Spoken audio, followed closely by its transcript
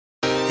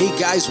Hey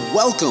guys,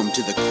 welcome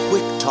to the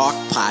Quick Talk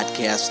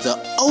Podcast,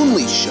 the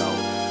only show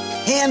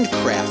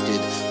handcrafted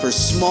for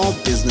small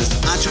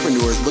business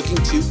entrepreneurs looking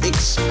to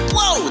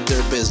explode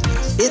their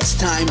business. It's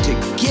time to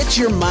get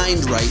your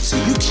mind right so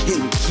you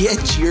can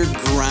get your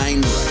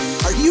grind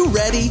right. Are you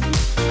ready?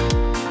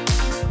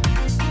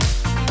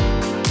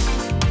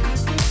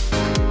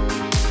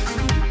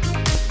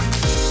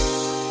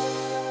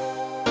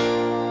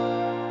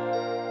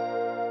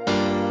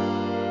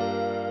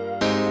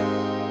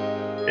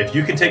 If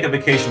you can take a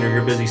vacation during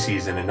your busy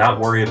season and not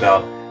worry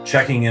about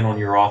checking in on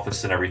your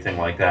office and everything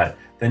like that,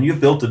 then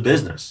you've built a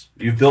business.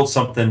 You've built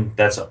something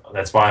that's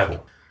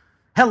viable.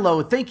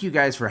 Hello, thank you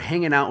guys for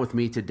hanging out with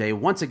me today.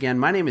 Once again,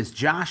 my name is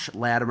Josh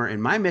Latimer,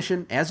 and my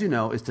mission, as you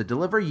know, is to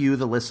deliver you,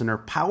 the listener,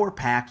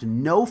 power-packed,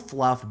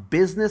 no-fluff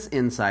business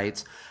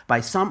insights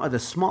by some of the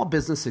small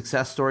business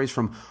success stories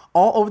from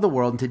all over the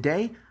world. And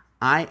today,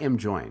 I am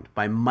joined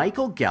by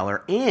Michael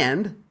Goeller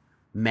and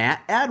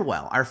Matt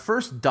Adwell, our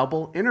first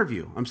double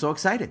interview. I'm so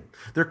excited.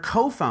 They're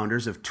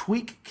co-founders of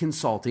Tweak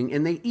Consulting,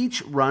 and they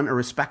each run a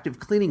respective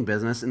cleaning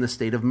business in the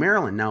state of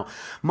Maryland. Now,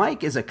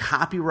 Mike is a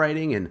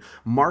copywriting and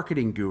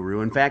marketing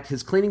guru. In fact,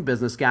 his cleaning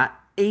business got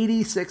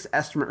 86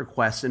 estimate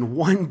requests in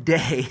one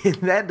day, and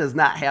that does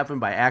not happen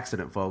by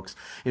accident, folks.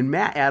 And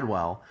Matt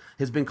Adwell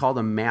has been called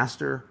a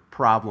master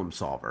problem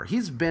solver.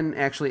 He's been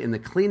actually in the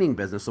cleaning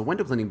business, the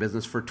window cleaning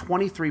business, for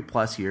 23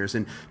 plus years,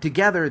 and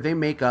together they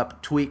make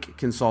up Tweak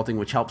Consulting,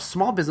 which helps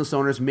small business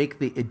owners make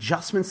the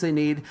adjustments they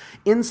need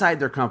inside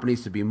their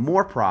companies to be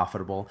more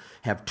profitable,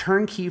 have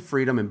turnkey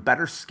freedom, and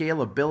better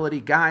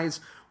scalability. Guys,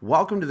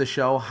 welcome to the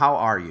show. How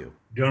are you?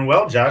 Doing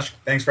well, Josh.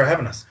 Thanks for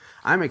having us.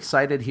 I'm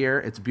excited here.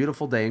 It's a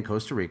beautiful day in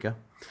Costa Rica.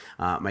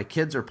 My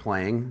kids are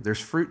playing. There's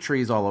fruit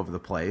trees all over the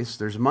place.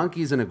 There's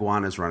monkeys and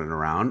iguanas running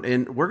around.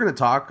 And we're going to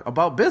talk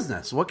about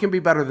business. What can be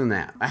better than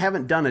that? I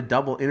haven't done a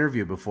double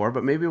interview before,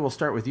 but maybe we'll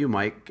start with you,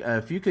 Mike.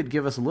 If you could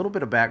give us a little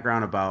bit of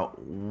background about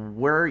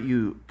where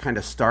you kind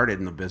of started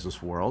in the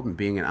business world and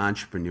being an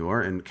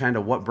entrepreneur and kind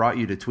of what brought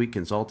you to Tweak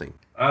Consulting.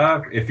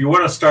 If you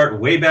want to start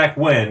way back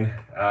when,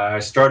 I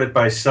started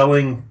by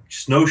selling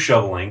snow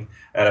shoveling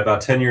at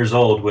about 10 years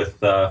old with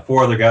 4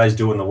 other guys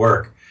doing the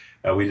work.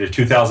 We did a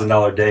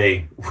 $2,000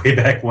 day way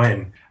back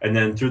when. And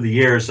then through the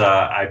years,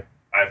 I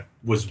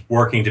was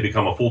working to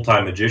become a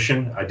full-time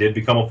magician. I did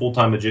become a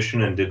full-time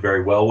magician and did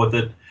very well with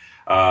it.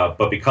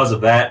 But because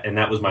of that, and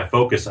that was my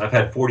focus, I've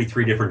had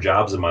 43 different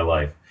jobs in my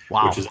life.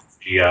 Wow. Which is,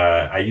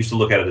 I used to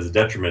look at it as a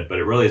detriment, but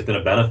it really has been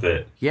a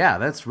benefit. Yeah,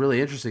 that's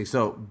really interesting.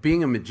 So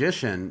being a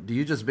magician, do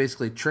you just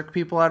basically trick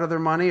people out of their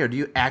money, or do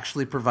you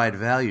actually provide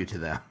value to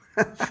them?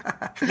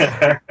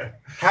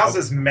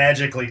 Houses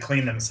magically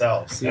clean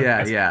themselves.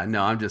 Yeah.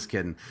 No, I'm just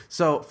kidding.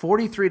 So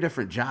 43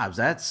 different jobs.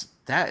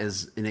 That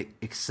is an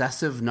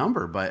excessive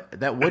number, but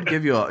that would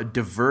give you a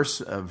diverse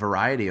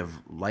variety of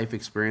life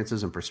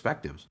experiences and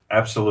perspectives.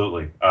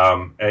 Absolutely.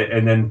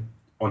 And then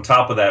on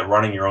top of that,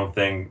 running your own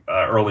thing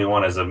early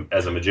on as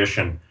a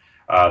magician,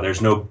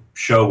 there's no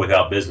show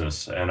without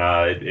business, and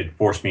it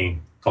forced me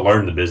to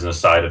learn the business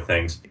side of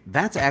things.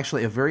 That's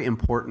actually a very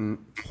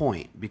important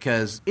point,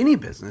 because any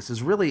business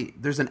is really,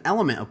 there's an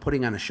element of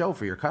putting on a show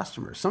for your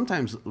customers.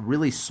 Sometimes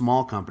really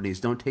small companies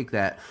don't take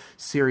that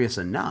serious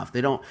enough.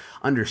 They don't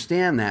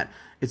understand that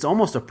it's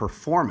almost a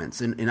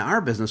performance. In our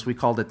business, we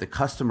called it the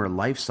customer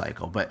life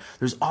cycle, but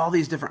there's all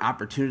these different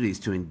opportunities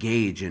to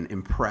engage and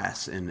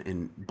impress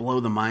and blow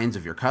the minds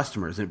of your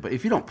customers. But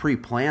if you don't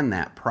pre-plan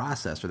that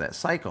process or that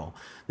cycle,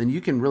 then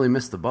you can really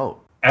miss the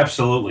boat.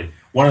 Absolutely.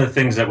 One of the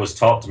things that was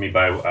taught to me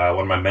by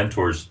one of my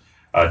mentors,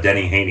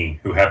 Denny Haney,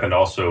 who happened to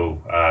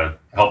also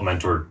help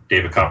mentor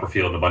David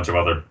Copperfield and a bunch of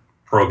other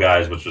pro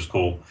guys, which was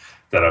cool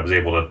that I was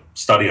able to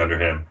study under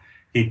him.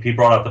 He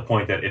brought out the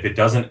point that if it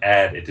doesn't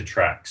add, it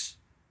detracts.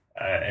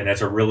 And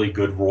that's a really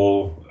good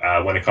rule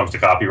when it comes to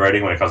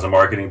copywriting, when it comes to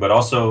marketing, but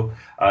also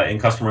in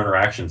customer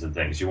interactions and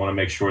things. You want to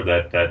make sure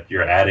that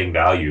you're adding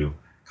value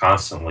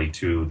constantly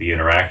to the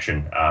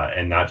interaction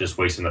and not just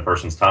wasting the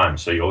person's time.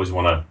 So you always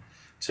want to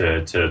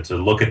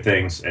look at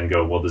things and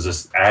go, well, does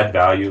this add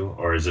value,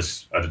 or is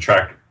this a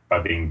detract by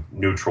being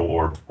neutral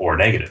or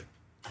negative?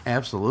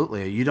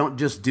 Absolutely. You don't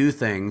just do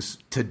things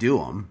to do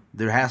them.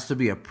 There has to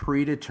be a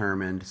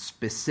predetermined,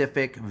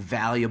 specific,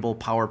 valuable,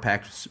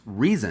 power-packed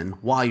reason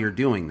why you're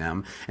doing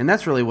them. And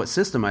that's really what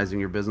systemizing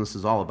your business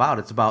is all about.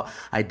 It's about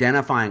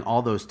identifying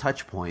all those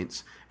touch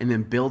points and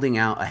then building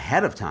out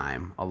ahead of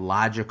time a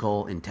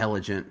logical,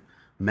 intelligent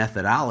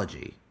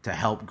methodology to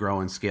help grow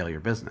and scale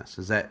your business.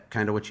 Is that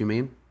kind of what you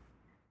mean?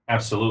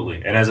 Absolutely.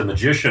 And as a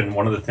magician,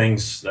 one of the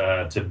things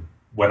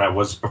when I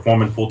was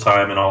performing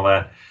full-time and all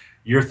that,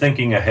 you're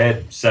thinking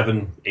ahead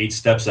 7-8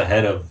 steps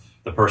ahead of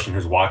the person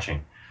who's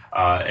watching.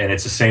 And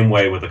it's the same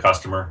way with the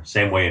customer,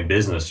 same way in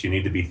business. You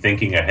need to be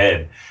thinking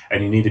ahead,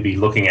 and you need to be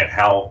looking at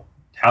how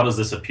does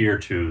this appear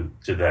to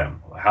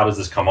them? How does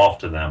this come off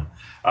to them?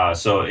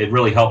 So it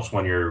really helps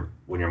when you're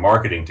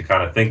marketing to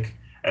kind of think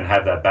and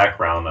have that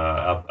background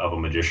of a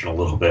magician a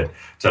little bit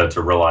to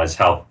realize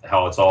how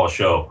it's all a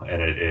show.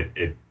 And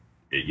it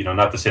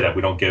not to say that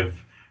we don't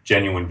give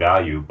genuine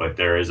value, but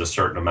there is a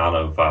certain amount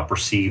of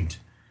perceived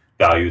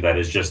value that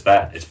is just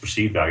that. It's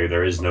perceived value.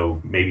 There is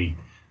no, maybe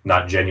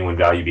not genuine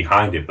value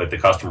behind it, but the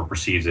customer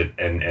perceives it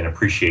and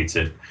appreciates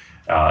it,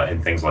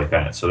 and things like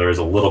that. So there is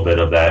a little bit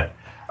of that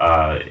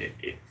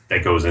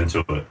that goes into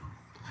it.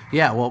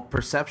 Yeah, well,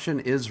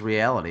 perception is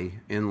reality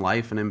in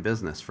life and in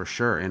business, for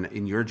sure. And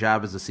in your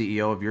job as the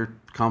CEO of your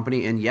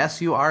company, and yes,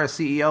 you are a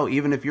CEO,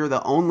 even if you're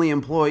the only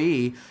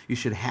employee, you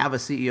should have a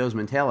CEO's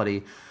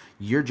mentality.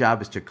 Your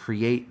job is to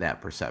create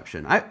that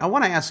perception. I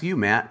want to ask you,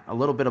 Matt, a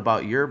little bit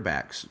about your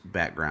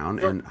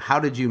background. Sure. And how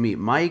did you meet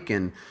Mike,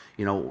 and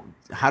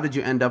how did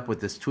you end up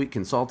with this Tweak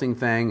Consulting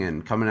thing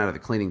and coming out of the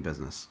cleaning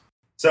business?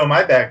 So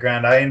my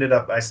background,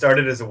 I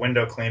started as a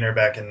window cleaner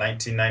back in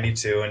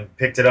 1992 and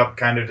picked it up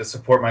kind of to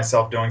support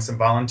myself doing some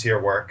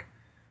volunteer work.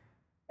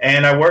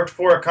 And I worked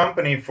for a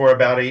company for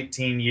about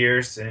 18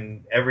 years,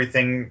 and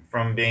everything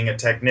from being a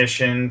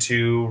technician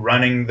to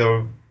running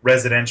the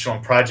residential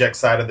and project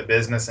side of the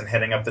business and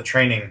heading up the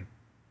training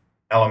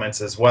elements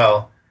as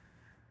well.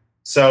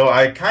 So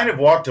I kind of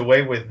walked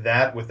away with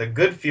that with a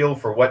good feel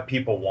for what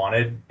people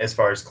wanted as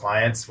far as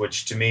clients,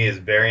 which to me is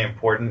very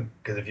important,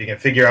 because if you can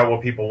figure out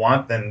what people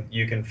want, then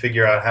you can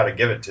figure out how to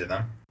give it to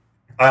them.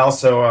 I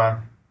also,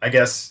 I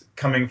guess,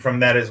 coming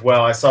from that as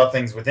well, I saw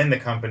things within the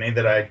company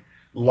that I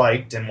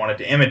liked and wanted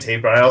to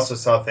imitate, but I also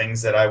saw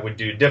things that I would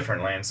do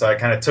differently. And so I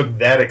kind of took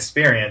that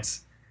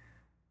experience,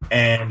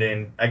 and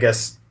in, I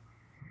guess,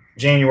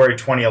 January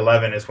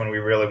 2011 is when we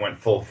really went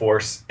full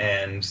force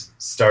and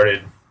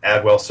started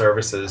Adwell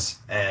Services,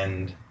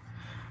 and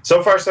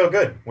so far so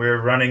good.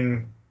 We're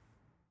running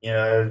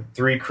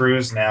 3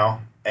 crews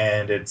now,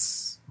 and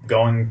it's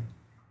going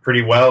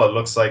pretty well. It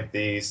looks like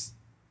these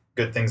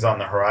good things on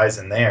the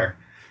horizon there.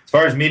 As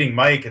far as meeting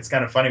Mike, it's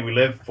kind of funny. We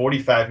live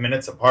 45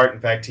 minutes apart. In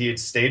fact, he had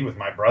stayed with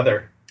my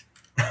brother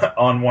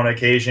on one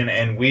occasion,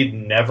 and we'd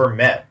never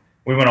met.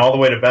 We went all the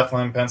way to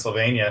Bethlehem,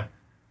 Pennsylvania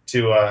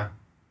to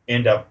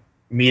end up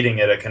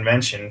meeting at a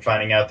convention,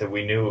 finding out that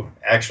we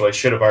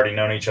should have already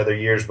known each other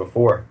years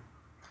before.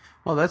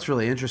 Well, that's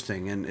really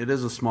interesting, and it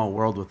is a small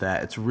world with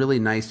that. It's really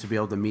nice to be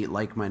able to meet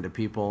like-minded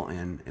people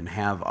and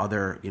have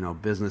other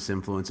business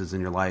influences in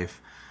your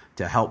life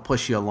to help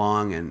push you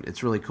along, and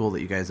it's really cool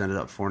that you guys ended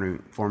up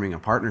forming a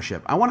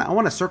partnership. I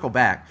want to circle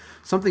back.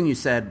 Something you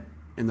said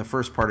in the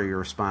first part of your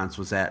response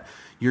was that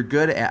you're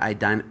good at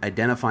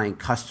identifying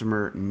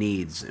customer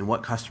needs and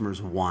what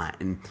customers want,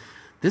 and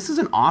this is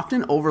an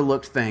often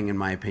overlooked thing, in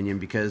my opinion,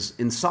 because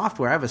in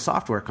software, I have a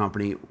software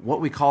company.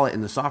 What we call it in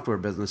the software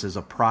business is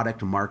a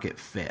product market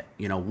fit.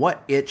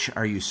 What itch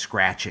are you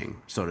scratching,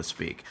 so to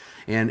speak?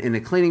 And in the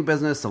cleaning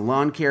business, the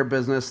lawn care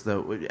business,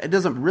 it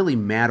doesn't really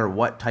matter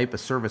what type of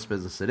service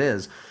business it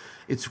is.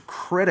 It's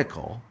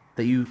critical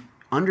that you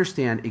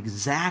understand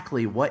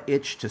exactly what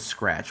itch to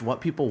scratch, what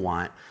people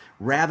want,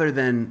 rather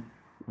than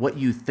what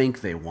you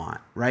think they want,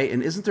 right?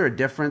 And isn't there a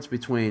difference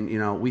between,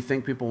 we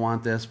think people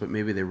want this, but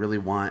maybe they really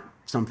want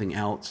something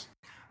else?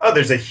 Oh,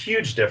 there's a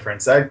huge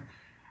difference. I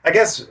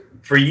guess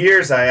for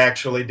years I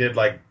actually did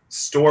like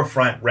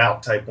storefront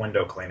route type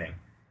window cleaning.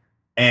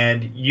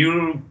 And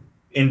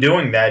in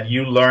doing that,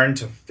 you learn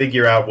to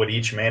figure out what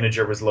each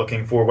manager was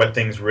looking for, what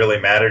things really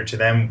mattered to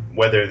them,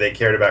 whether they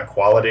cared about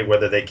quality,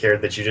 whether they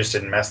cared that you just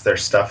didn't mess their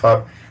stuff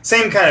up.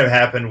 Same kind of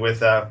happened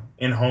with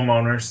in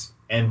homeowners,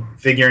 and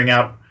figuring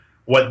out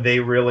what they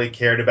really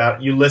cared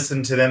about. You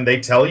listen to them,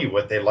 they tell you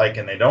what they like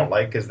and they don't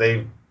like, because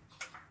they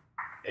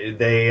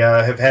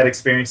have had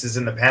experiences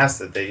in the past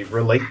that they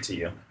relate to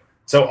you.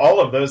 So all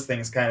of those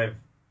things kind of,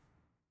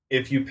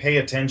 if you pay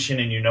attention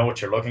and you know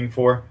what you're looking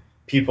for,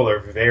 people are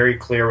very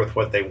clear with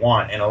what they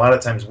want. And a lot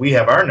of times we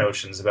have our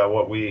notions about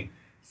what we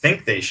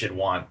think they should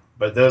want,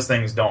 but those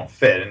things don't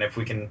fit. And if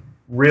we can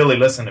really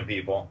listen to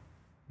people,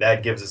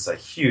 that gives us a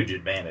huge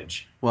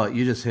advantage. Well,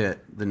 you just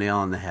hit the nail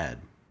on the head.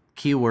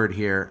 Keyword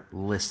here,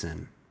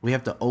 listen. We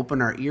have to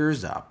open our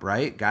ears up,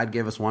 right? God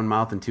gave us one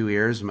mouth and 2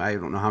 ears. I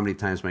don't know how many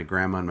times my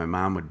grandma and my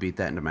mom would beat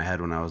that into my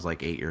head when I was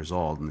like 8 years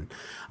old.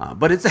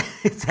 But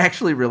it's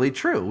actually really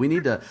true. We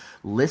need to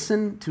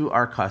listen to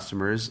our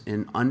customers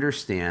and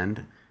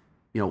understand,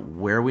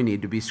 where we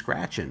need to be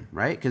scratching,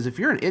 right? Because if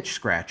you're an itch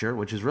scratcher,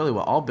 which is really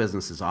what all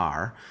businesses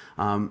are,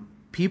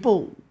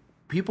 people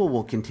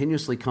will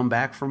continuously come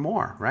back for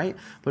more, right?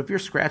 But if you're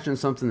scratching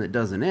something that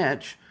doesn't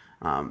itch,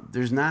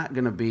 there's not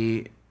going to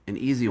be an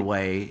easy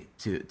way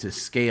to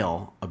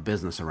scale a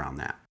business around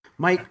that.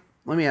 Mike,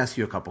 let me ask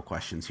you a couple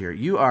questions here.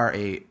 You are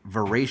a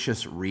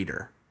voracious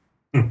reader.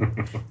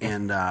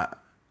 And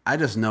I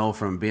just know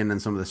from being in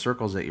some of the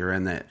circles that you're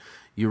in that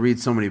you read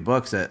so many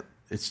books that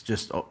it's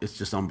just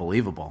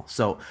unbelievable.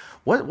 So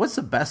what's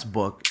the best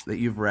book that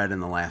you've read in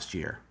the last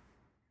year?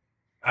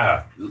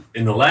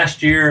 In the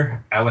last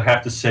year, I would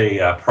have to say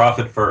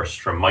Profit First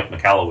from Mike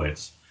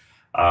Michalowicz.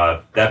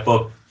 That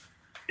book,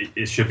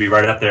 it should be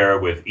right up there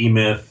with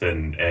E-Myth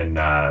and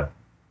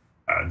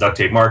Duct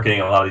Tape Marketing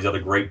and a lot of these other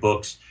great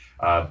books.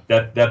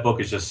 That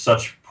book is just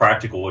such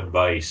practical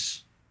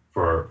advice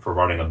for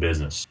running a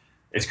business.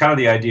 It's kind of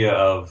the idea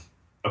of,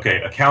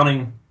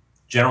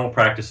 general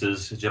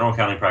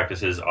accounting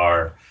practices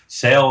are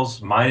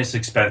sales minus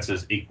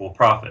expenses equal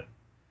profit.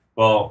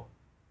 Well,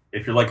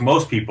 if you're like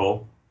most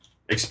people,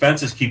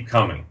 expenses keep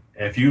coming.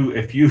 If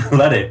you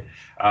let it,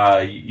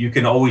 you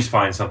can always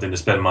find something to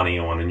spend money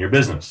on in your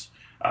business.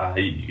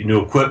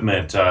 New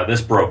equipment,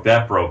 this broke,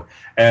 that broke,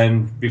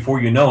 and before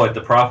you know it,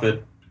 the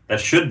profit that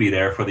should be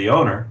there for the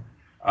owner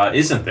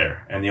isn't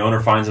there, and the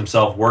owner finds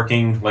himself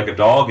working like a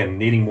dog and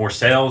needing more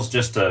sales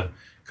just to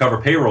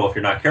cover payroll if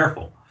you're not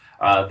careful.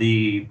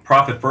 The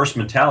profit first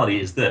mentality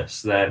is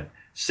this, that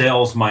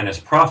sales minus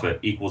profit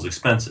equals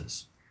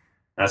expenses.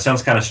 Now, it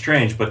sounds kind of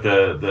strange, but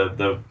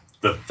the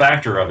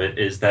factor of it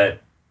is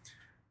that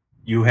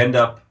you end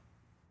up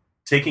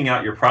taking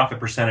out your profit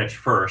percentage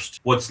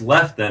first. What's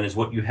left then is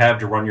what you have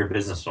to run your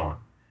business on.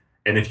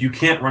 And if you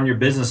can't run your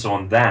business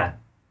on that,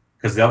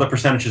 because the other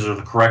percentages are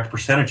the correct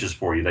percentages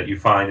for you that you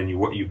find and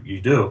what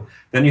you do,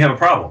 then you have a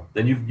problem.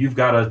 Then you've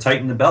got to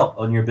tighten the belt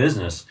on your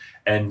business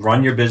and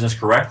run your business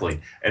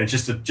correctly. And it's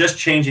just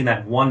changing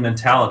that one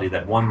mentality,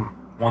 that one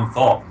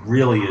thought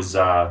really is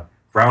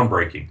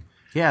groundbreaking.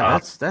 Yeah,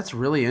 that's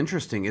really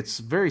interesting. It's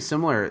very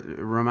similar. It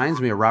reminds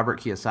me of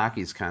Robert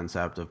Kiyosaki's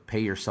concept of pay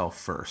yourself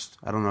first.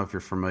 I don't know if you're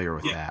familiar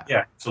with that.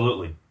 Yeah,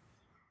 absolutely.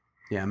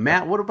 Yeah,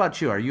 Matt, what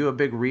about you? Are you a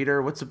big reader?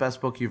 What's the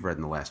best book you've read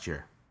in the last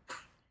year?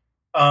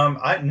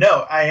 I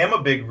am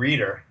a big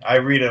reader. I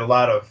read a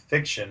lot of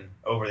fiction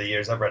over the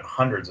years. I've read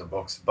hundreds of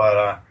books,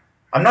 but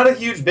I'm not a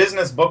huge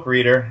business book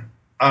reader.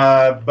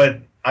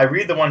 But I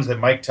read the ones that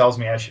Mike tells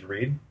me I should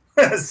read.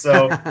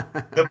 So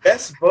the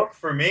best book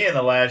for me in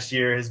the last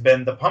year has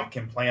been The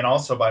Pumpkin Plan,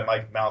 also by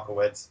Mike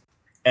Malkowitz.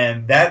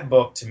 And that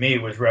book to me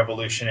was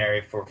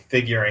revolutionary for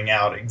figuring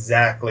out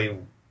exactly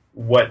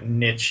what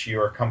niche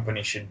your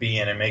company should be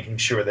in and making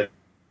sure that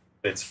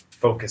it's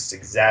focused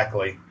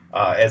exactly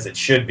as it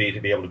should be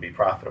to be able to be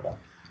profitable.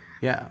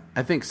 Yeah,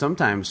 I think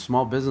sometimes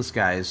small business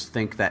guys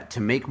think that to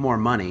make more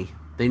money,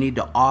 they need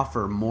to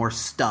offer more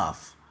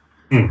stuff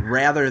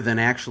rather than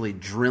actually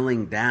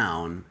drilling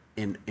down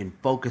and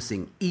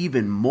focusing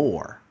even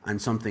more on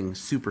something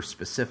super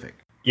specific.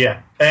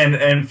 Yeah,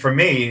 and for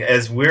me,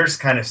 as we're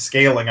kind of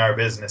scaling our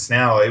business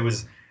now,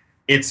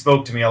 it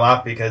spoke to me a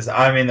lot because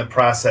I'm in the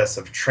process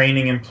of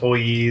training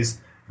employees,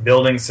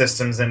 building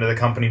systems into the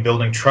company,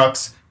 building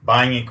trucks,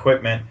 buying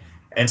equipment.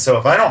 And so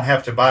if I don't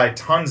have to buy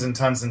tons and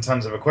tons and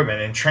tons of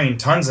equipment and train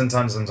tons and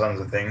tons and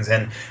tons of things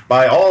and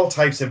buy all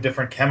types of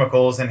different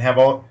chemicals and have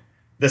all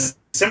the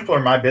simpler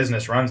my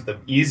business runs, the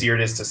easier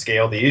it is to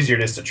scale, the easier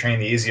it is to train,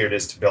 the easier it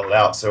is to build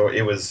out. So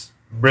it was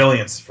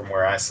brilliance from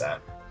where I sat.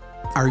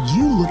 Are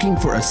you looking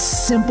for a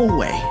simple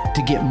way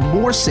to get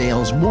more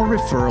sales, more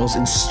referrals,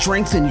 and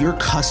strengthen your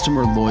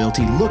customer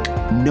loyalty? Look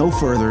no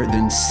further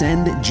than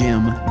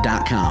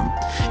sendjim.com.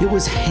 It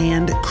was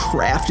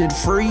handcrafted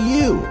for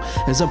you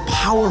as a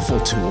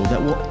powerful tool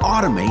that will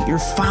automate your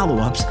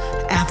follow-ups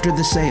after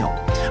the sale.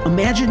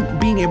 Imagine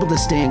being able to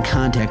stay in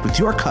contact with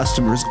your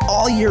customers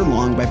all year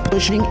long by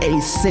pushing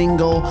a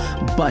single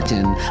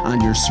button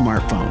on your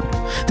smartphone.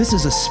 This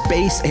is a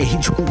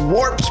space-age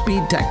warp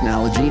speed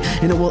technology,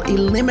 and it will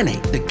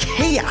eliminate the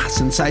chaos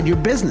inside your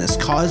business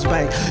caused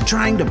by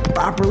trying to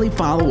properly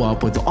follow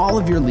up with all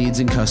of your leads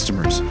and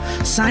customers.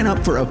 Sign up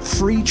for a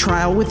free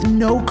trial with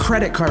no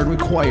credit card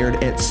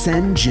required at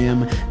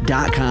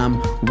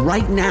sendjim.com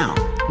right now.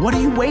 What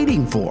are you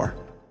waiting for?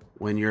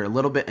 When you're a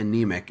little bit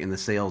anemic in the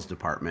sales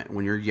department,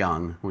 when you're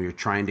young, when you're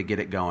trying to get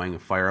it going,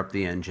 fire up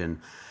the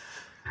engine,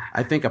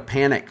 I think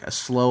a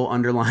slow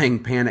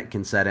underlying panic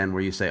can set in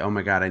where you say, oh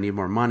my God, I need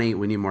more money,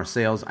 we need more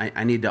sales,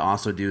 I need to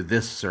also do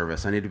this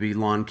service, I need to be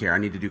lawn care, I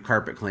need to do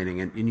carpet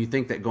cleaning, and you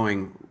think that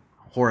going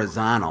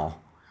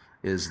horizontal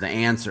is the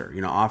answer,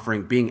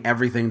 being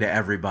everything to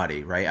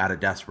everybody, right, out of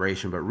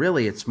desperation. But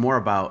really it's more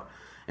about,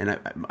 and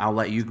I'll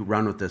let you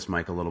run with this,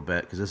 Mike, a little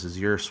bit, because this is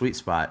your sweet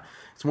spot.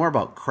 It's more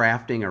about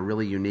crafting a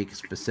really unique,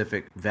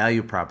 specific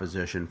value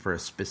proposition for a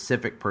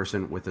specific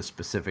person with a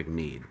specific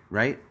need,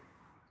 right?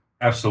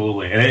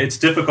 Absolutely. And it's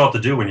difficult to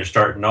do when you're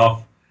starting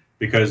off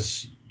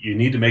because you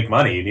need to make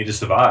money, you need to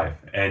survive,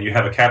 and you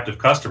have a captive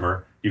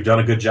customer. You've done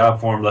a good job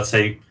for them, let's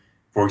say,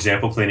 for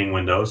example, cleaning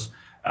windows.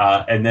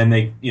 And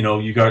then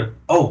you go,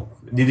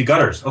 need the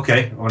gutters.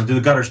 Okay, I want to do the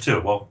gutters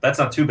too. Well, that's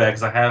not too bad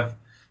because I have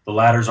the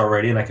ladders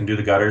already and I can do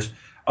the gutters.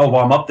 Oh,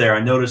 while I'm up there,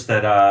 I noticed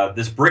that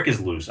this brick is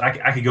loose.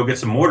 I could go get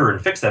some mortar and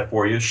fix that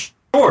for you.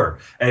 Sure.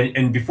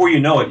 And before you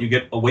know it, you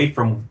get away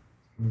from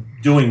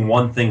doing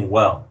one thing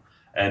well.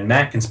 And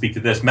Matt can speak to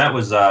this. Matt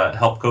was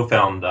helped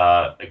co-found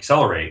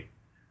Accelerate,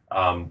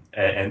 and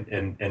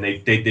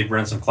they've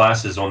run some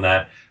classes on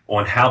that,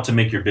 on how to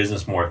make your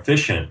business more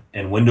efficient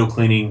and window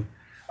cleaning.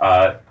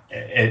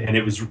 And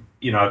it was,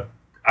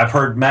 I've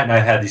heard Matt and I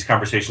had these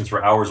conversations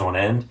for hours on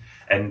end.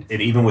 And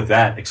even with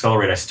that,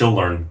 Accelerate, I still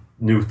learn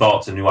new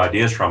thoughts and new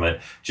ideas from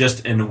it,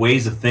 just in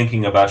ways of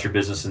thinking about your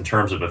business in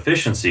terms of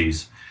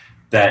efficiencies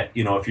that,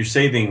 if you're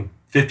saving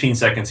 15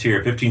 seconds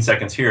here, 15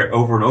 seconds here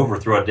over and over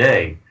throughout a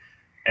day,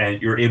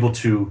 and you're able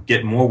to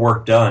get more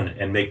work done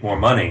and make more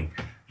money,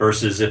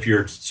 versus if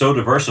you're so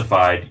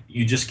diversified,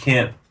 you just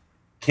can't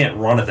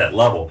run at that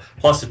level.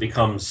 Plus it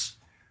becomes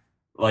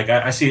like,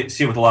 I see it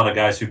with a lot of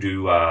guys who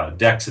do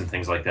decks and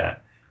things like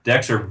that.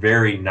 decks are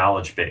very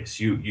knowledge based.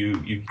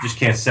 You just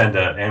can't send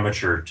an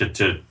amateur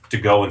to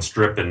go and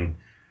strip and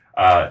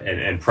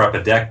prep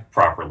a deck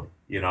properly,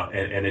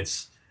 and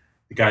it's,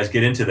 the guys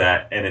get into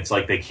that, and it's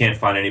like they can't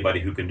find anybody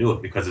who can do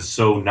it because it's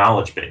so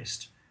knowledge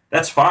based.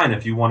 That's fine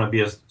if you want to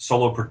be a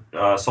solo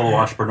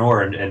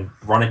entrepreneur and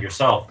run it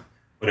yourself,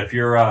 but if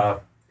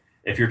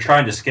you're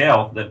trying to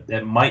scale,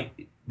 that might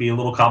be a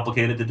little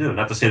complicated to do.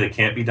 Not to say that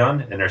can't be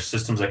done, and there's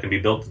systems that can be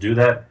built to do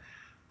that,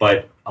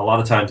 but a lot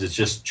of times it's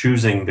just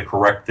choosing the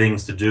correct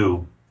things to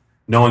do,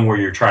 knowing where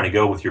you're trying to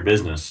go with your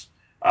business,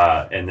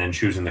 and then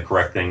choosing the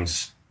correct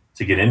things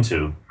to get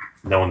into,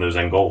 knowing those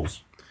end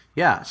goals.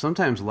 Yeah,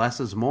 sometimes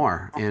less is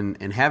more,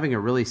 and having a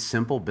really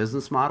simple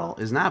business model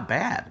is not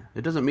bad.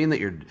 It doesn't mean that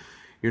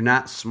you're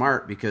not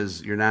smart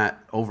because you're not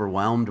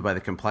overwhelmed by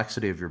the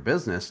complexity of your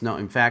business. No,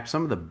 in fact,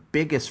 some of the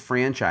biggest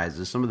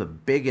franchises, some of the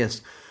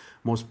biggest,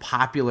 most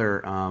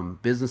popular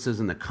businesses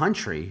in the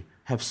country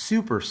have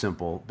super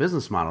simple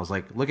business models.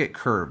 Like, look at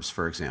Curves,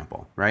 for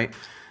example, right?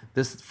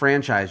 This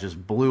franchise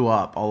just blew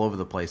up all over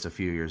the place a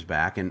few years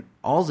back, and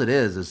all it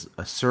is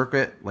a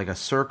circuit, like a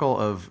circle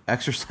of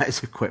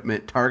exercise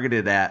equipment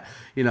targeted at,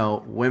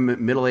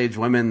 women, middle-aged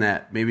women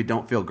that maybe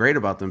don't feel great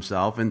about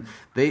themselves, and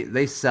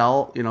they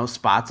sell,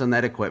 spots on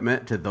that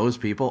equipment to those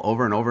people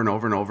over and over and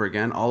over and over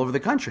again all over the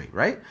country,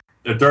 right?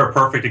 They're a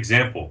perfect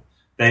example.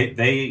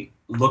 They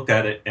looked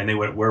at it and they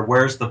went,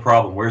 where's the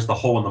problem? Where's the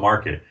hole in the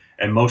market?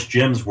 And most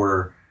gyms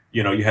were,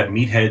 you had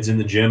meatheads in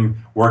the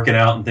gym working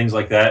out and things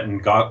like that,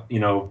 and got,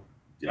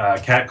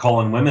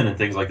 catcalling women and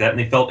things like that, and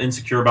they felt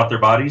insecure about their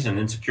bodies and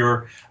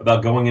insecure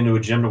about going into a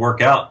gym to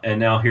work out. And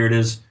now here it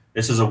is.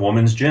 This is a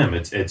woman's gym.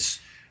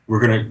 We're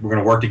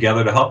gonna work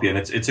together to help you.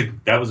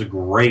 And that was a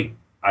great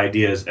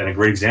idea and a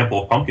great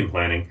example of pumpkin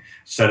planning.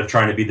 Instead of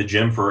trying to be the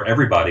gym for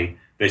everybody,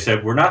 they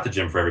said, we're not the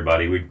gym for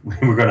everybody.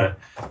 We're gonna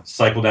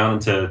cycle down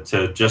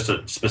into just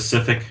a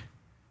specific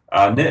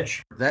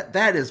niche.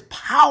 That is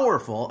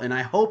powerful, and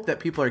I hope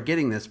that people are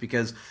getting this,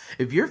 because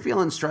if you're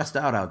feeling stressed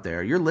out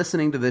there, you're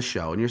listening to this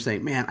show and you're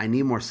saying, man, I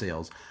need more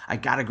sales. I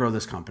got to grow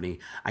this company.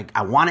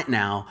 I want it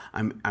now.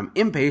 I'm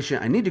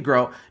impatient. I need to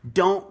grow.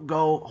 Don't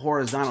go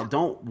horizontal.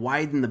 Don't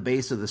widen the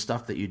base of the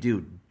stuff that you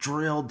do.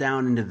 Drill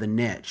down into the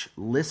niche.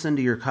 Listen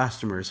to your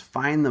customers.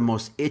 Find the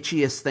most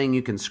itchiest thing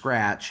you can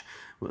scratch.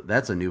 Well,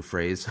 that's a new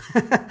phrase.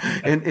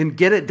 and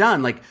get it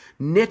done. Like,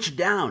 niche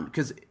down,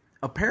 because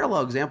a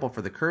parallel example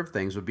for the Curve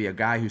things would be a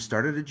guy who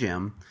started a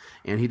gym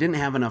and he didn't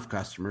have enough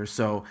customers.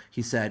 So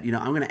he said,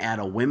 I'm going to add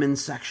a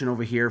women's section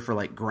over here for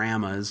like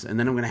grandmas. And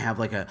then I'm going to have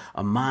like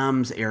a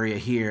mom's area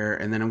here.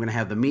 And then I'm going to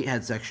have the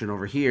meathead section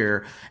over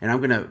here. And I'm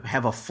going to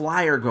have a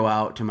flyer go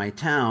out to my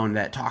town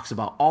that talks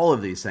about all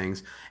of these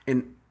things.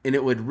 And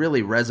it would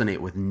really resonate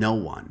with no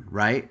one,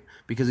 right?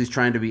 Because he's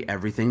trying to be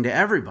everything to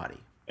everybody.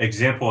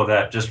 Example of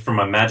that, just from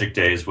my magic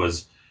days,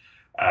 was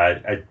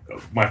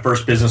my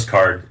first business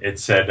card. It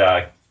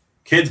said,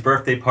 kids'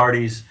 birthday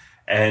parties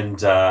and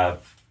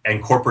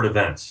corporate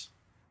events.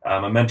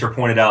 My mentor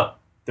pointed out,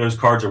 those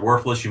cards are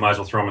worthless. You might as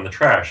well throw them in the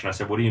trash. And I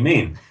said, what do you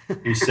mean?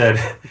 He says,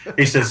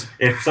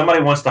 if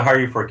somebody wants to hire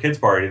you for a kids'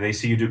 party and they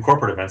see you do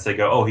corporate events, they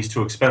go, oh, he's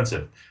too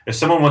expensive. If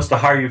someone wants to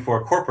hire you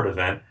for a corporate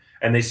event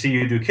and they see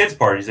you do kids'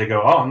 parties, they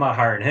go, oh, I'm not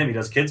hiring him. He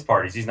does kids'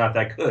 parties. He's not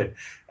that good.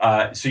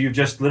 So you've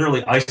just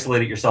literally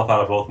isolated yourself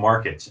out of both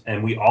markets.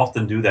 And we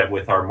often do that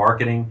with our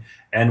marketing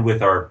and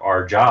with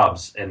our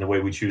jobs and the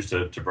way we choose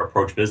to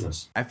approach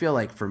business. I feel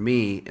like for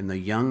me, in the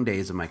young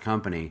days of my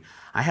company,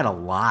 I had a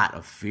lot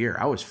of fear.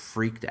 I was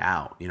freaked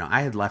out.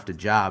 I had left a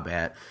job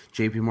at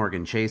JP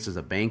Morgan Chase as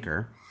a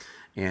banker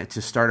and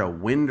to start a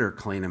window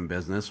cleaning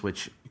business,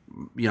 which,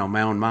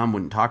 my own mom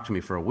wouldn't talk to me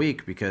for a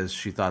week because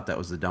she thought that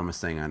was the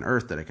dumbest thing on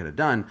earth that I could have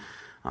done.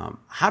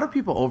 How do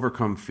people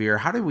overcome fear?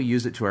 How do we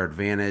use it to our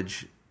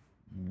advantage?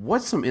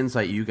 What's some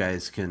insight you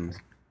guys can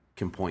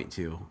point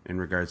to in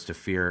regards to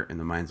fear in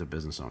the minds of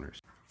business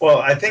owners? Well,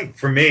 I think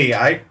for me,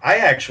 I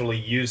actually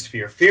used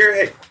fear.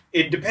 Fear,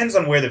 it depends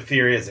on where the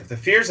fear is. If the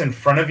fear's in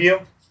front of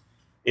you,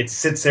 it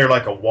sits there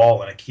like a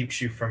wall and it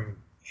keeps you from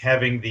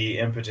having the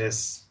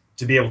impetus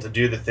to be able to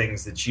do the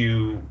things that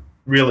you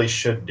really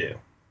should do.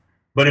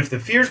 But if the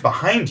fear's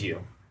behind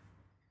you,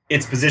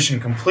 it's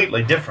positioned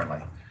completely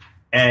differently.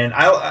 And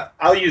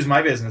I'll use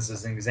my business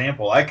as an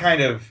example. I kind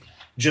of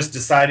just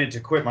decided to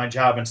quit my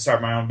job and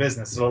start my own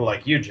business, a little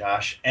like you,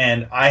 Josh.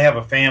 And I have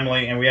a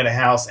family, and we had a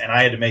house, and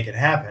I had to make it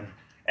happen.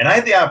 And I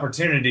had the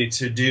opportunity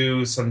to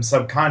do some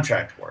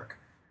subcontract work.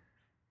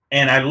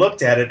 And I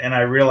looked at it, and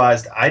I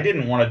realized I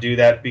didn't want to do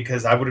that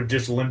because I would have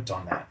just limped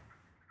on that.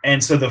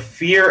 And so the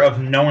fear of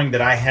knowing that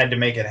I had to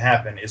make it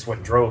happen is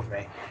what drove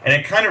me. And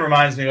it kind of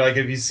reminds me, like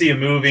if you see a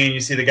movie and you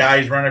see the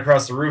guy, he's running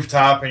across the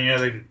rooftop,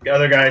 and the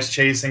other guy's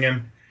chasing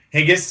him.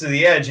 He gets to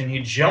the edge and he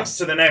jumps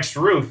to the next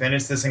roof, and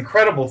it's this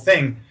incredible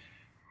thing.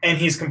 And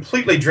he's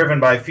completely driven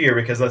by fear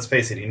because, let's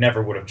face it, he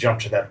never would have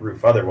jumped to that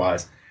roof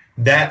otherwise.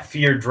 That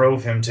fear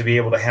drove him to be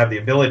able to have the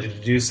ability to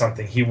do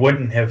something he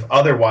wouldn't have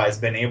otherwise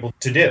been able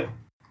to do.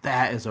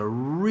 That is a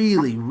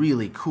really,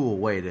 really cool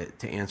way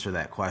to answer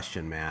that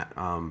question, Matt.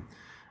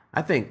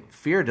 I think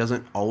fear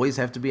doesn't always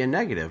have to be a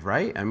negative,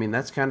 right? I mean,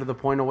 that's kind of the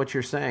point of what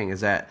you're saying,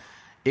 is that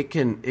it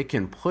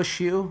can push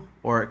you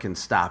or it can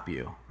stop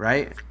you,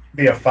 right?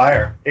 Be a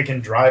fire. It can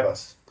drive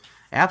us.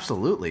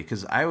 Absolutely,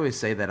 because I always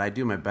say that I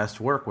do my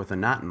best work with a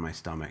knot in my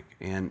stomach,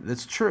 and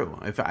that's true.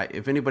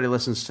 If anybody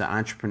listens to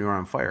Entrepreneur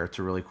on Fire, it's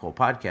a really cool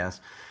podcast.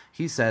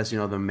 He says,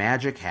 the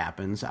magic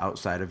happens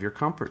outside of your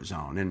comfort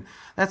zone, and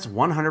that's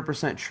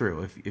 100%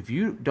 true. If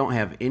you don't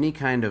have any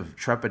kind of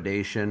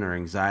trepidation or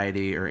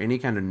anxiety or any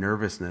kind of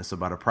nervousness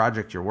about a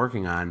project you're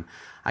working on,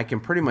 I can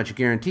pretty much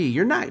guarantee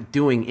you're not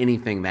doing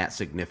anything that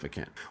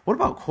significant. What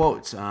about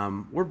quotes?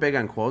 We're big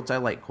on quotes. I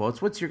like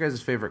quotes. What's your guys'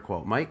 favorite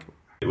quote, Mike?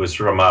 It was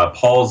from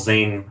Paul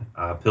Zane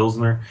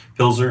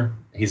Pilzer.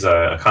 He's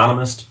an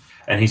economist,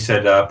 and he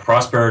said,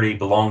 prosperity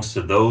belongs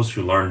to those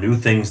who learn new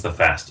things the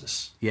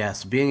fastest.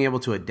 Yes, being able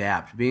to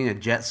adapt, being a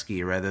jet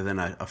ski rather than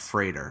a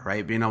freighter,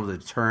 right? Being able to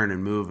turn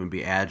and move and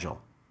be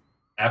agile.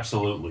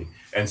 Absolutely.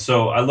 And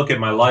so I look at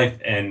my life,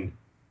 and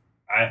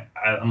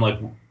I'm like,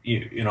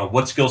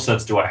 what skill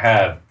sets do I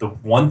have? The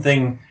one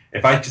thing,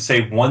 if I could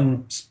say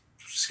one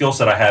skill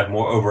set I have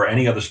more over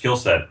any other skill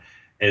set,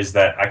 is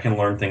that I can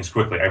learn things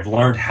quickly. I've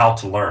learned how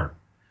to learn.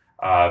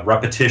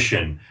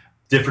 Repetition,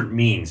 different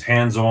means,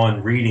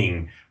 hands-on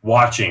reading,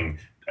 watching,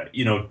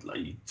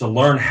 to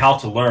learn how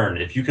to learn.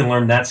 If you can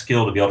learn that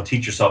skill to be able to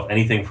teach yourself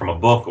anything from a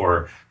book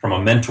or from a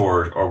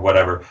mentor or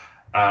whatever,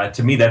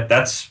 to me,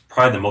 that's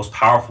probably the most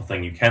powerful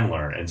thing you can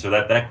learn. And so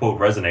that quote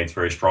resonates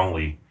very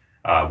strongly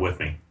with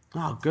me.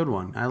 Oh, good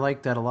one. I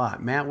like that a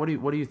lot. Matt, what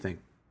do you think?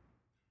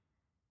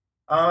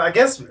 I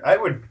guess I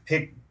would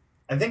pick,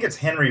 I think it's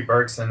Henry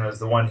Bergson was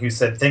the one who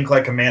said, think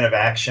like a man of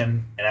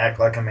action and act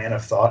like a man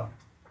of thought.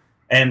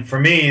 And for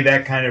me,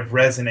 that kind of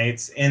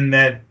resonates in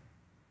that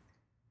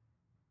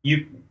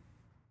you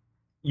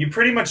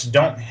pretty much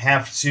don't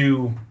have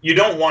to, you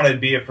don't want to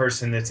be a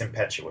person that's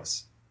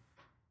impetuous.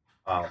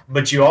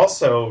 But you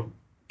also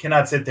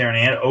cannot sit there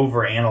and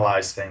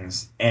overanalyze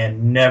things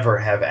and never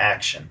have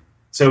action.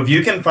 So if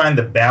you can find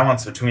the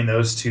balance between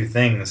those two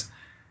things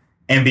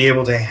and be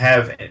able to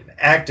have an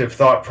active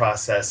thought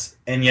process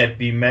and yet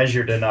be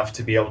measured enough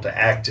to be able to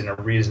act in a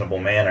reasonable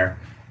manner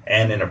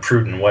and in a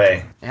prudent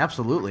way.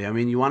 Absolutely. I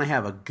mean, you want to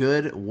have a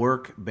good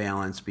work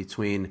balance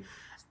between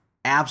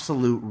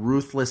absolute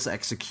ruthless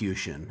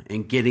execution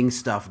and getting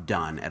stuff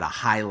done at a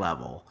high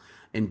level,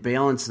 and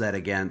balance that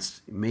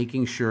against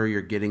making sure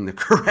you're getting the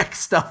correct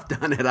stuff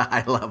done at a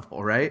high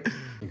level, right?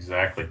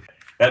 Exactly.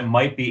 That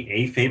might be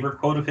a favorite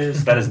quote of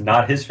his. That is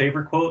not his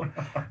favorite quote.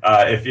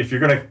 If you're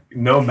going to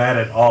know Matt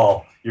at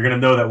all, you're going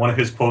to know that one of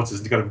his quotes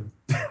is going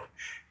to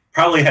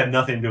probably had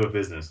nothing to do with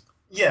business.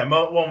 Yeah,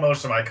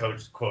 most of my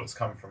quotes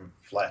come from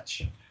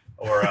Fletch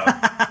or, or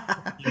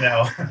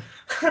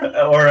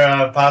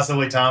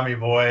possibly Tommy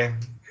Boy.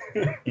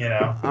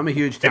 I'm a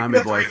huge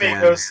Tommy Boy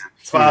fan.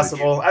 It's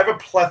possible. I have a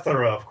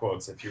plethora of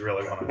quotes if you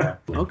really want to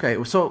know.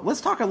 Okay, so let's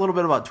talk a little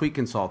bit about Tweak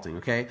Consulting,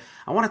 okay?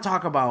 I want to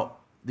talk about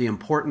the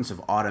importance of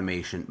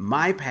automation.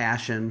 My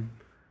passion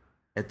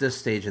at this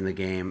stage in the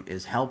game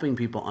is helping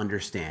people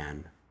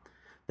understand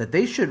that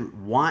they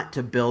should want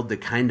to build the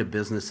kind of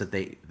business that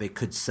they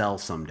could sell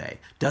someday.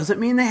 Doesn't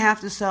mean they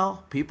have to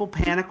sell. People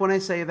panic when I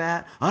say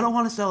that. I don't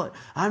want to sell it.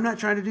 I'm not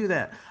trying to do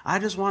that. I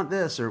just want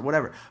this or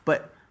whatever.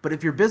 But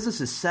if your business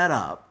is set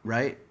up,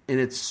 right, and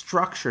it's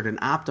structured and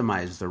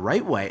optimized the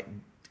right way,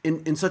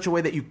 in such a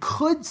way that you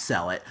could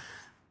sell it,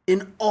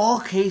 in all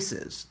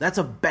cases, that's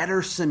a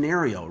better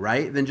scenario,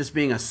 right, than just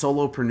being a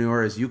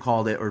solopreneur, as you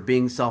called it, or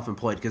being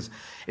self-employed. Because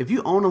if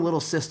you own a little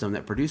system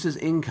that produces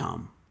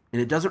income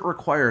and it doesn't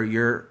require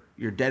your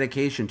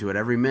dedication to it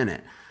every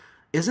minute,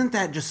 isn't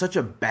that just such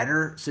a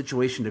better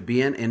situation to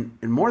be in? And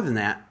more than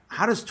that,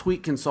 how does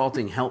Tweak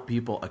Consulting help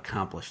people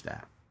accomplish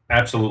that?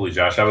 Absolutely,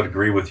 Josh. I would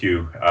agree with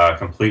you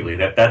completely.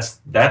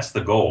 That's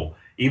the goal.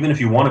 Even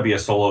if you want to be a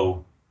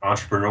solo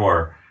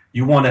entrepreneur,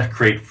 you want to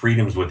create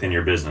freedoms within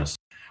your business.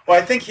 Well,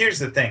 I think here's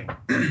the thing.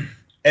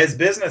 As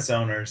business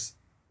owners,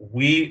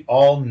 we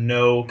all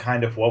know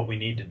kind of what we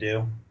need to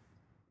do.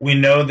 We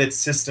know that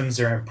systems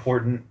are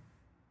important.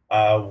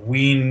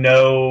 We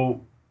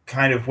know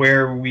kind of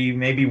where we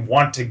maybe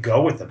want to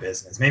go with the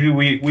business. Maybe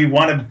we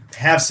want to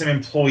have some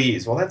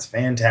employees. Well, that's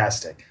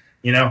fantastic.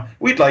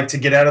 We'd like to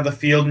get out of the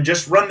field and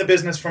just run the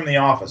business from the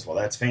office. Well,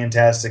 that's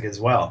fantastic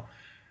as well.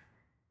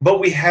 But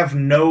we have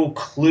no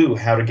clue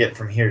how to get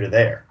from here to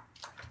there.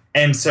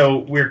 And so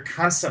we're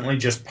constantly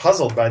just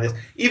puzzled by this.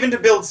 Even to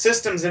build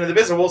systems into the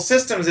business. Well,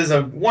 systems is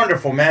a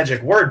wonderful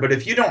magic word, but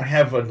if you don't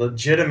have a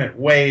legitimate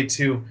way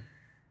to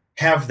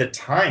have the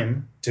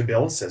time to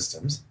build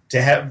systems,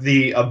 to have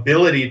the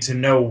ability to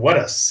know what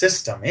a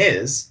system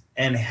is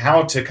and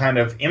how to kind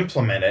of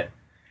implement it,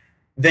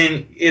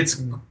 then it's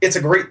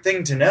a great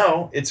thing to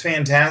know. It's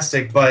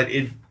fantastic, but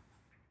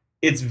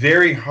it's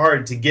very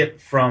hard to get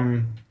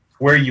from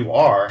where you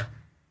are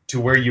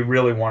to where you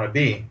really want to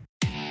be.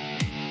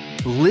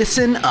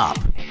 Listen up.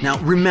 Now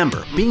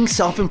remember, being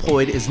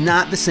self-employed is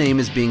not the same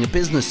as being a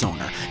business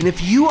owner. And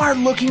if you are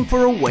looking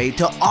for a way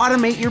to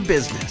automate your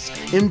business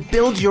and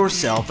build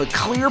yourself a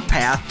clear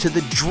path to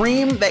the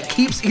dream that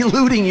keeps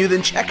eluding you,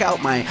 then check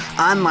out my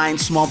online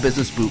small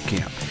business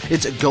bootcamp.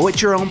 It's a go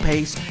at your own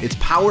pace, it's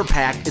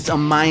power-packed, it's a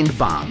mind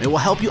bomb. It will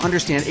help you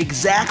understand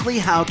exactly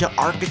how to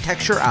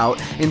architecture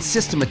out and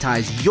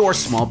systematize your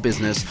small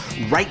business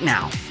right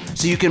now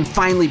so you can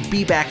finally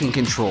be back in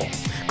control.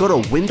 Go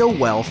to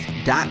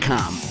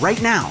windowwealth.com right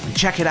now and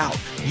check it out.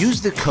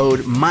 Use the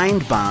code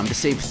MINDBOMB to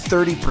save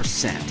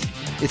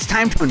 30%. It's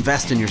time to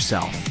invest in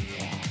yourself.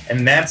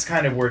 And that's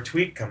kind of where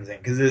Tweak comes in,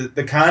 because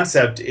the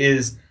concept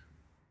is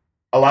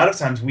a lot of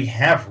times we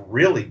have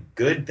really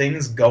good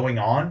things going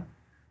on,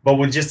 but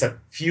with just a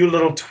few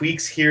little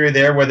tweaks here or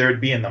there, whether it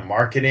be in the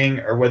marketing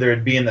or whether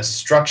it be in the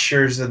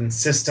structures and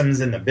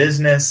systems in the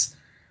business,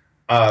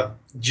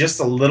 just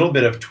a little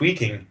bit of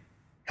tweaking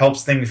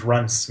helps things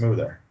run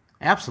smoother.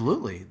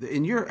 Absolutely.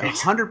 And you're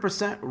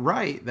 100%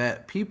 right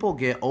that people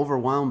get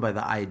overwhelmed by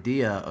the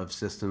idea of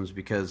systems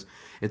because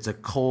it's a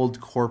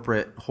cold,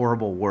 corporate,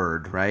 horrible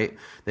word, right?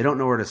 They don't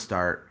know where to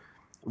start.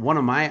 One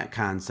of my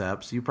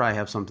concepts, you probably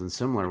have something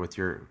similar with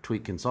your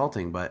Tweak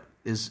Consulting, but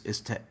is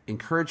to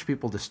encourage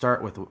people to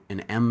start with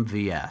an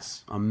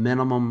MVS, a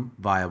minimum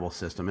viable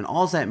system. And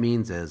all that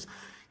means is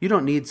you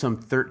don't need some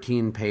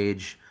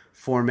 13-page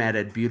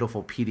formatted,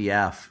 beautiful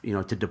PDF,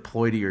 to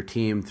deploy to your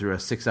team through a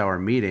 6-hour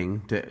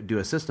meeting to do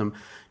a system.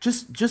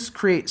 Just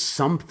create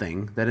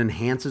something that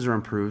enhances or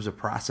improves a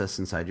process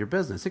inside your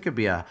business. It could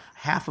be a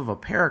half of a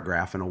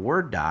paragraph in a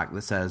Word doc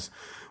that says,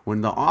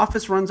 when the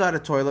office runs out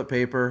of toilet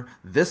paper,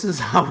 this is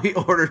how we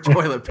order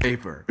toilet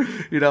paper.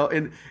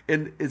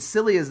 And as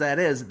silly as that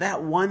is,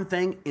 that one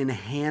thing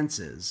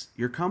enhances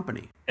your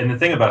company. And the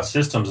thing about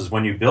systems is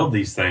when you build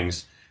these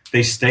things,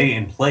 they stay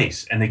in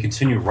place and they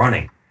continue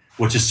running,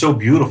 which is so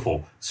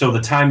beautiful. So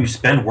the time you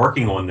spend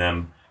working on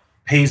them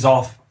pays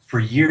off for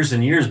years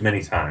and years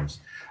many times,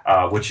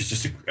 which is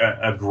just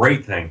a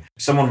great thing.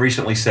 Someone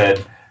recently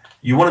said,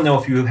 you want to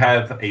know if you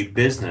have a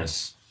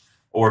business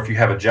or if you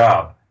have a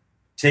job,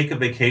 take a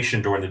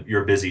vacation during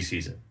your busy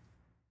season.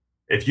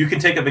 If you can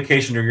take a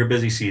vacation during your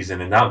busy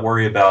season and not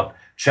worry about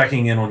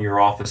checking in on your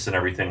office and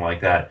everything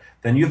like that,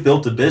 then you've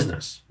built a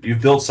business. You've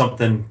built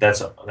something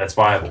that's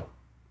viable.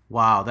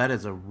 Wow, that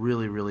is a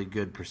really, really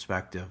good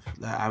perspective.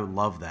 I would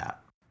love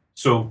that.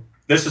 So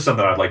this is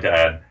something I'd like to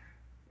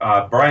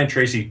add. Brian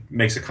Tracy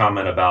makes a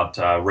comment about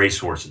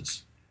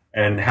racehorses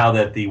and how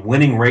that the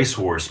winning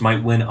racehorse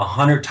might win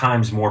 100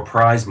 times more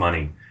prize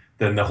money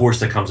than the horse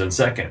that comes in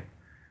second.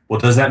 Well,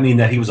 does that mean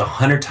that he was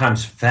 100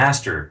 times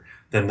faster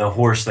than the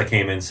horse that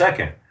came in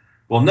second?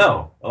 Well,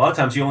 no. A lot of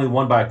times he only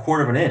won by a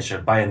quarter of an inch,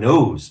 by a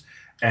nose,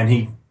 and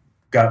he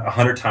got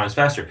 100 times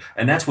faster.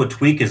 And that's what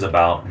Tweak is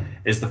about,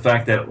 is the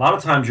fact that a lot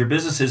of times your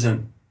business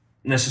isn't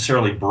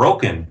necessarily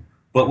broken,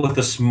 but with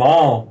a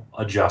small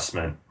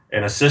adjustment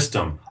in a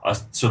system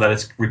so that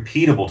it's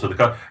repeatable to the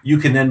customer, you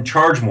can then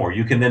charge more,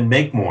 you can then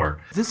make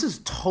more. This is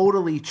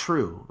totally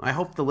true. I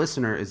hope the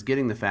listener is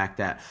getting the fact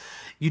that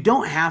you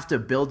don't have to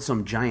build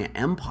some giant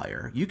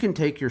empire. You can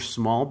take your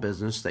small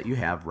business that you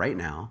have right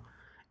now,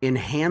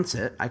 enhance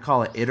it, I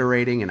call it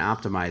iterating and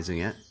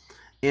optimizing it,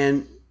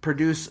 and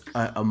produce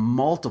a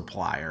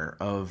multiplier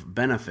of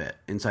benefit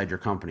inside your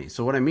company.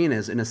 So what I mean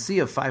is, in a sea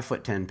of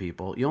 5'10"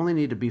 people, you only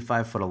need to be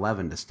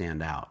 5'11" to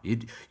stand out.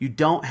 You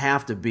don't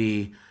have to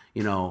be,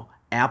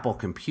 Apple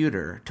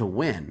Computer to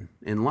win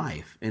in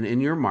life. And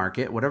in your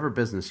market, whatever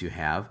business you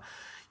have,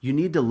 you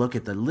need to look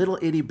at the little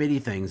itty bitty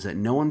things that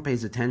no one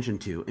pays attention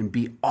to and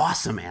be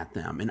awesome at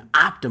them and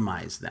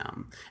optimize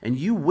them. And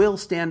you will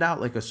stand out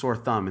like a sore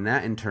thumb, and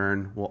that in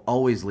turn will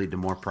always lead to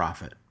more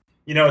profit.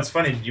 It's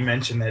funny you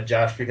mentioned that,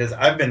 Josh, because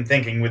I've been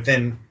thinking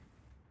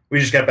we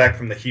just got back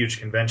from the huge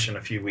convention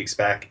a few weeks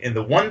back, and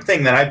the one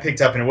thing that I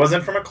picked up, and it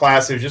wasn't from a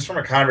class, it was just from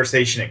a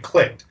conversation, it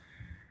clicked,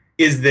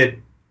 is that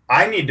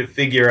I need to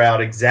figure out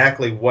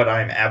exactly what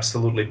I'm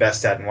absolutely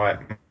best at in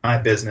my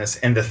business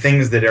and the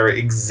things that are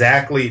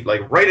exactly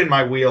like right in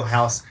my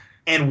wheelhouse.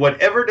 And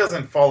whatever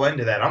doesn't fall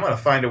into that, I'm going to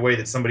find a way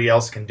that somebody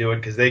else can do it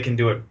because they can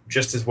do it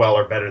just as well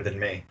or better than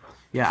me.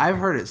 Yeah, I've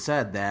heard it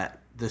said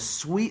that the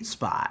sweet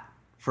spot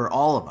for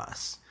all of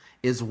us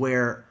is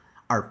where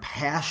our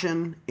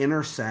passion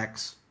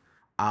intersects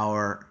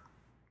our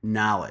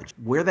knowledge.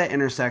 Where that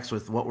intersects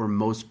with what we're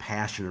most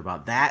passionate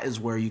about, that is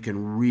where you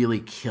can really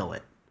kill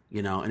it.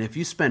 And if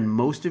you spend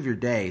most of your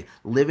day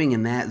living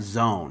in that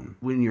zone,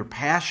 when you're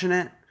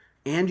passionate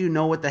and you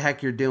know what the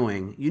heck you're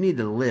doing, you need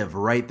to live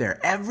right there.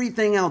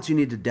 Everything else you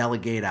need to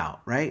delegate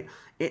out, right?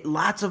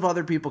 Lots of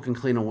other people can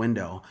clean a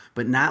window,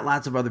 but not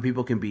lots of other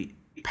people can be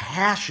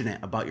passionate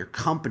about your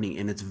company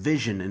and its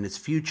vision and its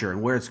future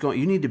and where it's going.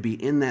 You need to be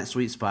in that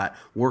sweet spot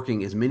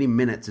working as many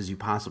minutes as you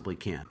possibly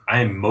can.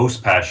 I am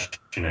most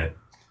passionate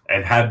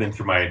and have been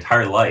through my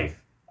entire life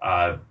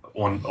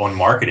on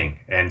marketing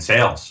and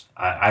sales.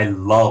 I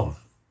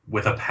love,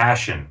 with a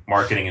passion,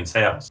 marketing and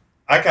sales.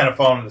 I kind of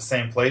fall into the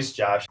same place,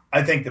 Josh.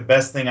 I think the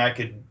best thing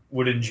I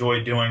would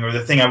enjoy doing, or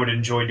the thing I would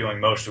enjoy doing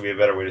most, would be a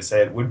better way to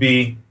say it, would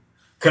be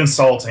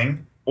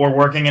consulting or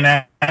working in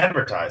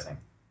advertising.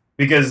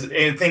 Because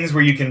things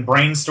where you can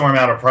brainstorm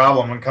out a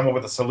problem and come up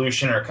with a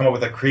solution or come up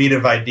with a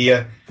creative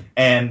idea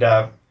and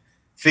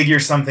figure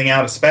something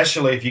out,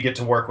 especially if you get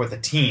to work with a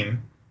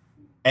team.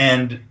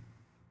 And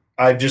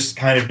I've just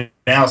kind of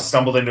now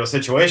stumbled into a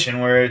situation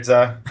where it's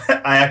I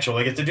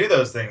actually get to do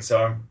those things.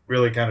 So I'm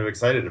really kind of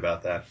excited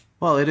about that.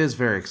 Well, it is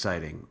very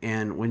exciting.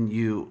 And when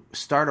you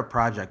start a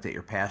project that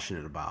you're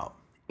passionate about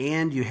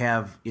and you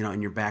have,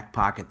 in your back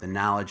pocket the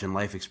knowledge and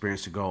life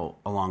experience to go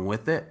along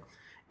with it,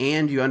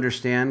 and you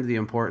understand the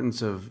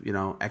importance of,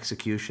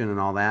 execution and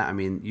all that. I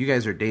mean, you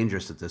guys are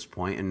dangerous at this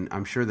point, and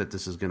I'm sure that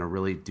this is going to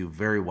really do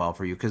very well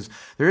for you because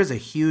there is a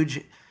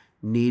huge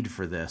need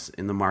for this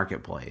in the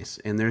marketplace,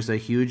 and there's a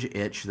huge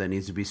itch that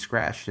needs to be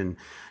scratched. And,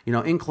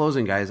 in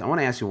closing, guys, I want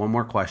to ask you one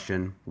more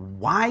question.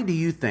 Why do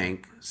you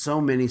think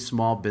so many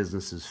small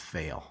businesses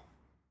fail?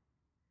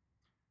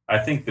 I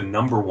think the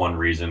number one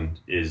reason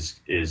is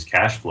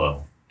cash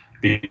flow,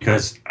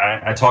 because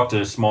I talk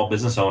to small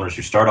business owners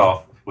who start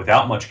off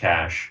without much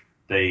cash.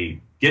 They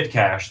get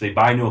cash, they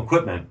buy new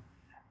equipment,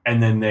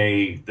 and then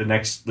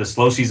the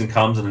slow season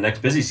comes and the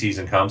next busy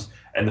season comes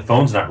and the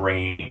phone's not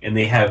ringing and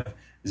they have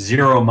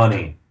zero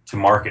money to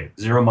market,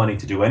 zero money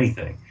to do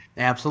anything.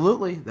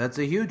 Absolutely. That's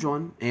a huge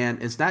one.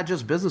 And it's not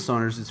just business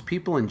owners, it's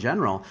people in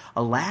general.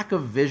 A lack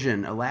of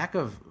vision, a lack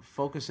of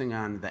focusing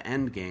on the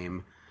end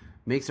game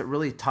makes it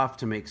really tough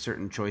to make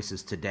certain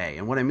choices today.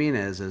 And what I mean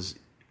is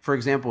for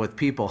example, with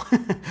people,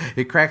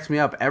 it cracks me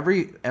up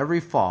every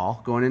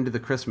fall going into the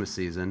Christmas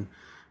season,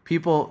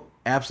 people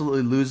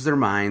absolutely lose their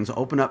minds,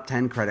 open up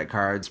 10 credit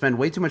cards, spend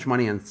way too much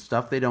money on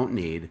stuff they don't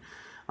need.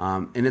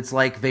 And it's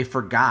like they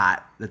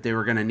forgot that they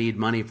were going to need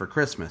money for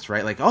Christmas,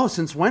 right? Like, oh,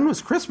 since when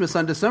was Christmas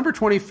on December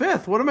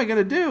 25th? What am I going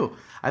to do?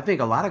 I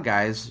think a lot of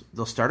guys,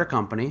 they'll start a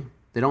company.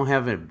 They don't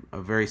have a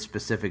very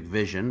specific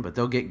vision, but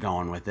they'll get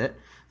going with it.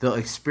 They'll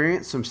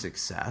experience some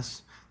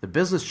success. The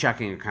business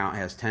checking account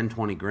has 10,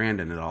 20 grand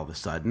in it all of a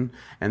sudden.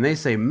 And they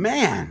say,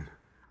 man,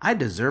 I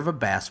deserve a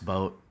bass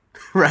boat,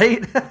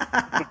 right?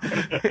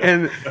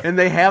 and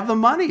they have the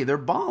money. They're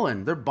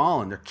balling.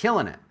 They're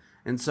killing it.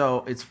 And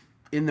so it's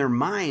in their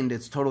mind,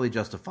 it's totally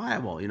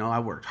justifiable. I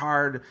worked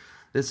hard.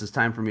 This is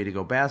time for me to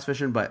go bass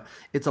fishing. But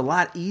it's a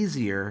lot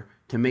easier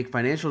to make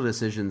financial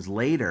decisions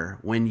later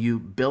when you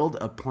build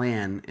a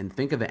plan and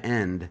think of the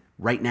end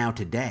right now,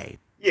 today.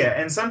 Yeah,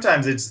 and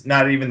sometimes it's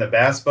not even the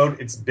bass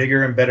boat, it's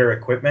bigger and better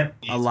equipment.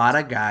 A lot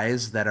of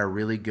guys that are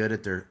really good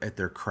at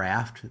their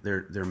craft,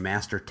 they're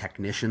master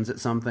technicians at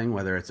something,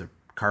 whether it's a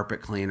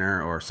carpet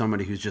cleaner or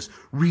somebody who's just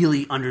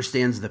really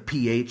understands the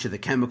pH of the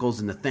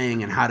chemicals in the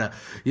thing and how to,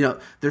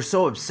 they're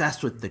so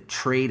obsessed with the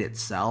trade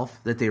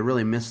itself that they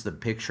really miss the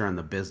picture on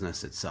the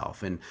business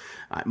itself. And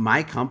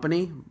my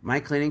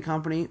cleaning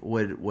company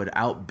would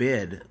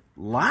outbid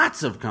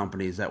lots of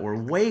companies that were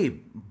way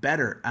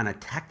better on a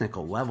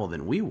technical level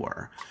than we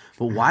were.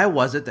 But why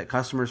was it that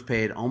customers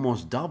paid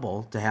almost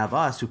double to have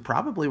us, who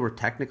probably were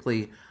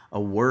technically a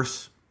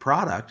worse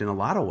product in a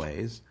lot of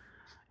ways?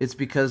 It's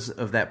because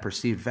of that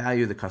perceived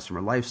value, the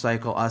customer life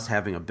cycle, us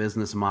having a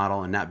business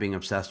model and not being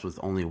obsessed with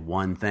only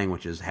one thing,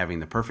 which is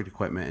having the perfect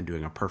equipment and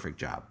doing a perfect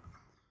job.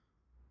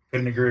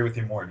 Couldn't agree with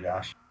you more,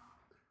 Josh.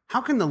 How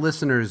can the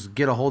listeners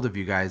get a hold of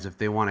you guys if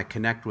they want to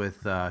connect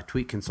with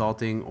Tweak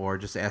Consulting or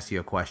just ask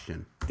you a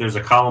question? There's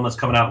a column that's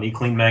coming out in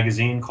eClean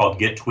magazine called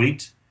Get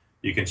Tweaked.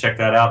 You can check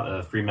that out,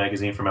 a free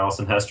magazine from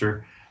Allison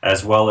Hester,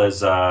 as well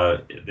as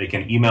they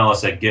can email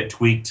us at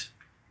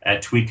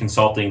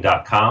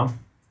gettweaked@tweakconsulting.com.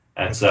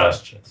 That's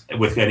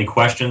with any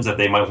questions that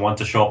they might want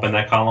to show up in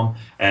that column,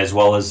 as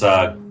well as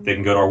they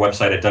can go to our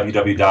website at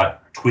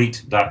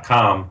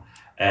www.tweaked.com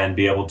and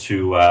be able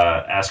to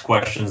ask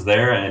questions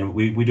there. And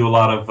we do a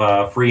lot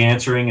of free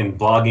answering and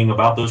blogging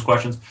about those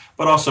questions.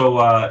 But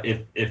also,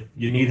 if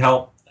you need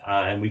help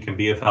and we can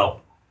be of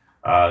help,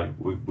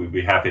 we'd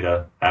be happy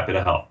to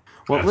help.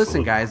 Well, Absolutely.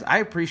 Listen, guys, I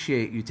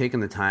appreciate you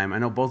taking the time. I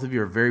know both of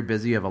you are very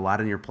busy. You have a lot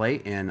on your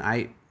plate, and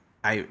I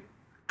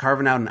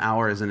carving out an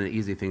hour isn't an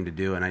easy thing to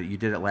do, and you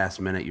did it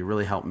last minute. You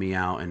really helped me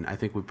out, and I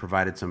think we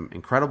provided some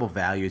incredible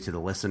value to the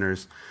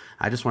listeners.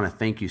 I just want to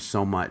thank you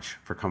so much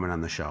for coming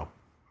on the show.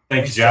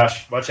 Thanks,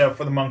 Josh. Watch out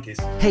for the monkeys.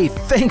 Hey,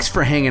 thanks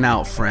for hanging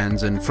out,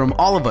 friends. And from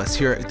all of us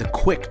here at the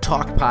Quick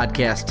Talk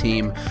Podcast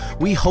team,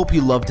 we hope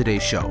you loved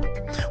today's show.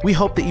 We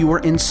hope that you were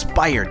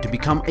inspired to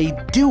become a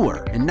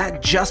doer and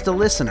not just a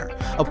listener.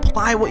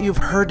 Apply what you've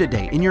heard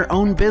today in your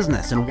own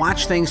business and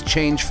watch things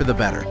change for the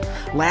better.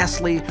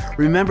 Lastly,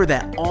 remember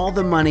that all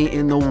the money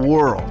in the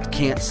world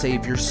can't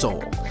save your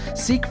soul.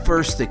 Seek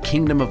first the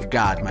kingdom of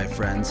God, my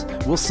friends.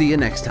 We'll see you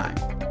next time.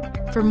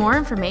 For more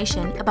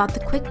information about the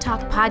Quick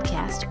Talk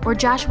Podcast or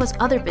Joshua's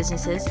other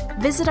businesses,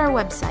 visit our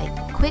website,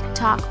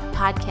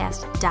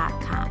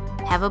 quicktalkpodcast.com.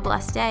 Have a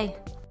blessed day.